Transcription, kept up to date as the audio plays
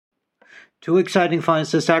Two exciting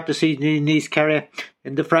finals to start the season in East Kerry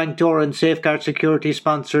in the Frank Doran Safeguard Security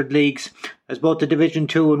sponsored leagues, as both the Division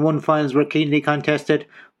 2 and 1 finals were keenly contested,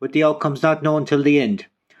 with the outcomes not known till the end.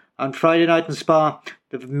 On Friday night in Spa,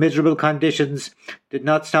 the miserable conditions did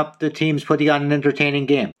not stop the teams putting on an entertaining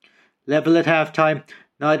game. Level at half-time,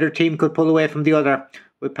 neither team could pull away from the other,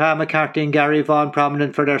 with Pa McCarthy and Gary Vaughan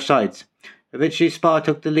prominent for their sides. Eventually Spa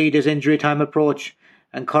took the lead as injury time approached,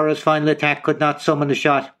 and Curragh's final attack could not summon a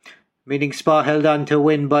shot, meaning Spa held on to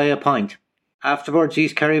win by a point. Afterwards,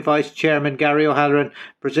 East Kerry Vice Chairman Gary O'Halloran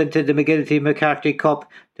presented the McGilty McCarthy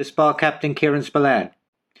Cup to Spa captain Kieran Spillane.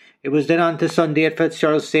 It was then on to Sunday at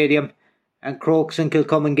Fitzgerald Stadium, and Crokes and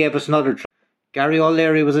Kilcummin gave us another try. Gary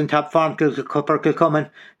O'Leary was in top form for Kilcummin,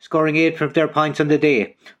 scoring 8 of their points on the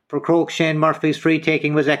day. For Crokes, Shane Murphy's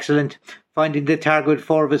free-taking was excellent, finding the target with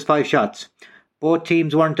 4 of his 5 shots. Both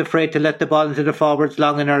teams weren't afraid to let the ball into the forwards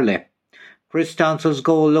long and early. Chris Townsell's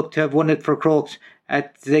goal looked to have won it for Crokes, as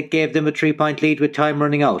it gave them a 3-point lead with time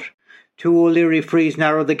running out. 2 O'Leary frees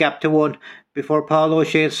narrowed the gap to 1 before Paul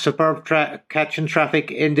O'Shea's superb catch and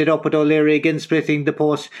traffic ended up with O'Leary again splitting the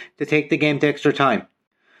post to take the game to extra time.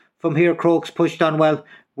 From here, Crokes pushed on well,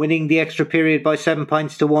 winning the extra period by 7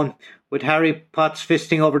 points to 1, with Harry Potts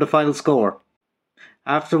fisting over the final score.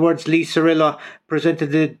 Afterwards, Lee Cirillo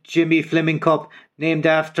presented the Jimmy Fleming Cup, named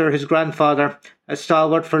after his grandfather, a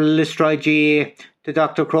stalwart for Listroy GAA, to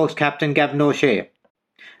Dr. Crokes captain Gavin O'Shea.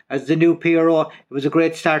 As the new PRO, it was a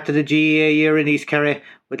great start to the GAA year in East Kerry,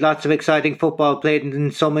 with lots of exciting football played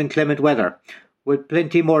in some inclement weather, with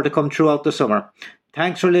plenty more to come throughout the summer.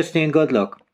 Thanks for listening and good luck.